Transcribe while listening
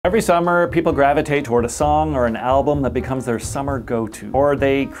Every summer, people gravitate toward a song or an album that becomes their summer go-to. Or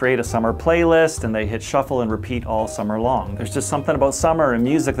they create a summer playlist and they hit shuffle and repeat all summer long. There's just something about summer and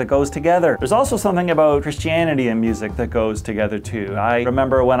music that goes together. There's also something about Christianity and music that goes together too. I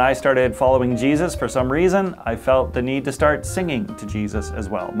remember when I started following Jesus, for some reason, I felt the need to start singing to Jesus as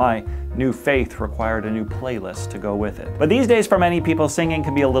well. My new faith required a new playlist to go with it. But these days, for many people, singing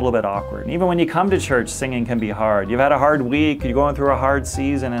can be a little bit awkward. Even when you come to church, singing can be hard. You've had a hard week, you're going through a hard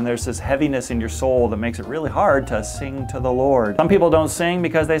season, and there's this heaviness in your soul that makes it really hard to sing to the Lord. Some people don't sing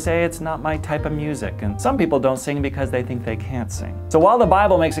because they say it's not my type of music, and some people don't sing because they think they can't sing. So while the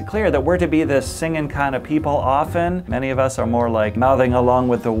Bible makes it clear that we're to be this singing kind of people often, many of us are more like mouthing along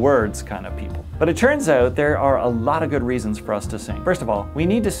with the words kind of people. But it turns out there are a lot of good reasons for us to sing. First of all, we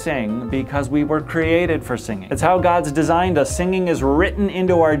need to sing because we were created for singing. It's how God's designed us. Singing is written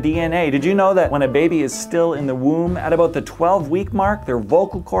into our DNA. Did you know that when a baby is still in the womb, at about the 12-week mark, their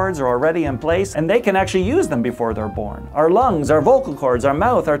vocal cords are already in place, and they can actually use them before they're born. Our lungs, our vocal cords, our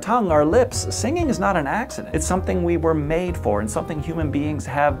mouth, our tongue, our lips. Singing is not an accident. It's something we were made for and something human beings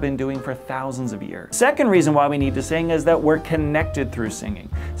have been doing for thousands of years. Second reason why we need to sing is that we're connected through singing.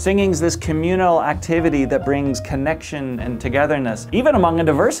 Singing's this communal activity that brings connection and togetherness, even among a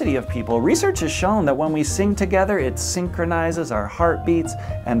diversity of people. Research has shown that when we sing together, it synchronizes our heartbeats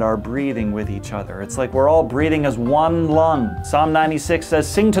and our breathing with each other. It's like we're all breathing as one lung. Psalm 96 says,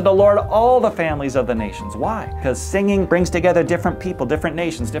 "Sing to the Lord, all the families of the nations." Why? Because singing brings together different people, different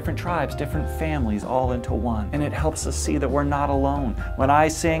nations, different tribes, different families, all into one. And it helps us see that we're not alone. When I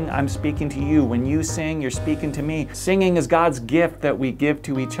sing, I'm speaking to you. When you sing, you're speaking to me. Singing is God's gift that we give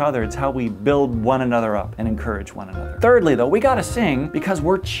to each other. It's how we build one another up and encourage one another. Thirdly, though, we gotta sing because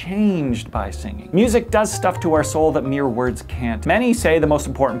we're changed by singing. Music does stuff to our soul that mere words can't. Many say the most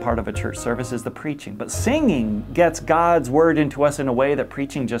important part of a church service is the preaching, but singing gets God's word into us in a way that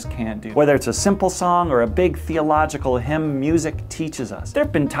preaching just can't do. Whether it's a simple song or a big theological hymn, music teaches us. There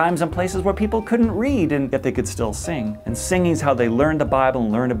have been times and places where people couldn't read and yet they could still sing. And singing's how they learned the Bible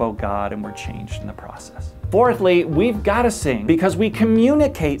and learned about God and were changed in the process. Fourthly, we've got to sing because we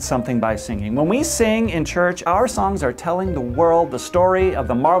communicate something by singing. When we sing in church, our songs are telling the world the story of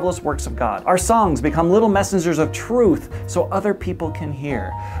the marvelous works of God. Our songs become little messengers of truth so other people can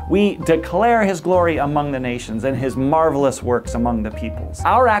hear. We declare His glory among the nations and His marvelous works among the peoples.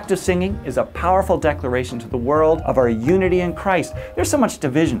 Our act of singing is a powerful declaration to the world of our unity in Christ. There's so much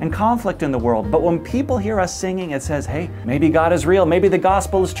division and conflict in the world, but when people hear us singing, it says, hey, maybe God is real, maybe the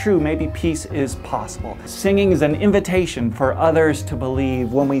gospel is true, maybe peace is possible. Singing is an invitation for others to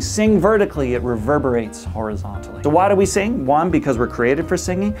believe. When we sing vertically, it reverberates horizontally. So why do we sing? 1, because we're created for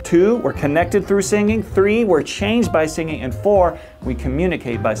singing. 2, we're connected through singing. 3, we're changed by singing. And 4, we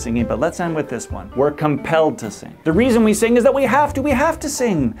communicate by singing. But let's end with this one. We're compelled to sing. The reason we sing is that we have to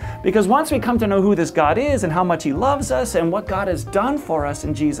sing. Because once we come to know who this God is and how much He loves us and what God has done for us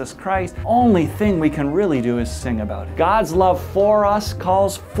in Jesus Christ, only thing we can really do is sing about it. God's love for us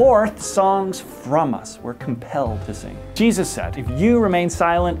calls forth songs from us. We're compelled to sing. Jesus said, if you remain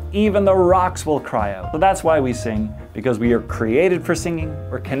silent, even the rocks will cry out. So that's why we sing, because we are created for singing,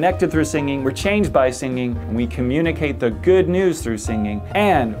 we're connected through singing, we're changed by singing, and we communicate the good news through singing.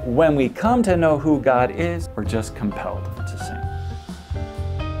 And when we come to know who God is, we're just compelled.